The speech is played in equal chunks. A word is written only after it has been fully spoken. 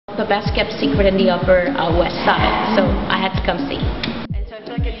the best kept secret in the Upper West Side, so I had to come see. And so I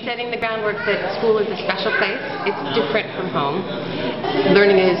feel like it's setting the groundwork that school is a special place. It's different from home.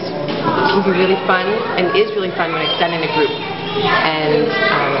 Learning can be really fun, and is really fun when it's done in a group. And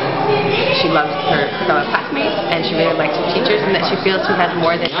she loves her fellow classmates, and she really likes her teachers, and that she feels she has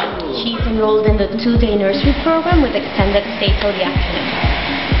more than... She's enrolled in the 2-day nursery program with extended stay till the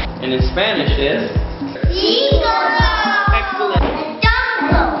afternoon. And in Spanish is? Excellent.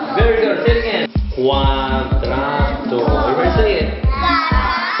 Very good. Say it again. Cuadrado. Everybody say it.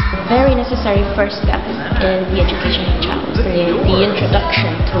 Very necessary first step in the education of a child, the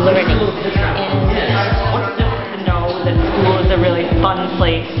introduction to learning. And that school is a really fun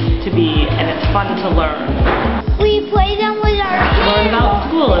place to be, and it's fun to learn. We play them with our kids. Learn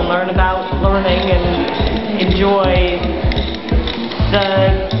about school and learn about learning and enjoy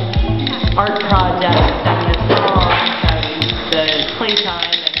the art projects and the songs and the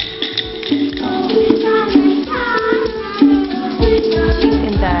playtime.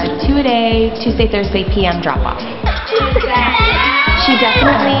 In the 2-a-day, Tuesday, Thursday, PM drop-off. She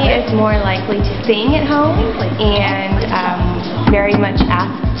definitely is more likely to sing at home and very much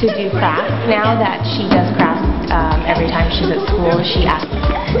asks to do crafts. Now that she does crafts every time she's at school, she asks.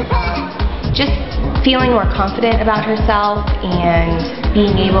 Just feeling more confident about herself and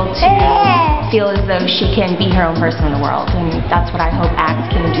being able to feel as though she can be her own person in the world, and that's what I hope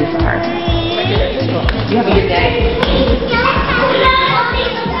ACT can do for her. You have a good day.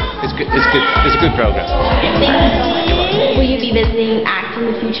 It's a good program. Will you be visiting ACT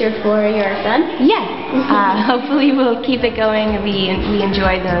in the future for your son? Yes. Hopefully we'll keep it going. We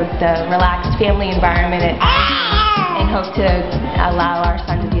enjoy the relaxed family environment at ACT and hope to allow our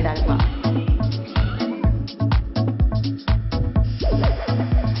son to do that as well.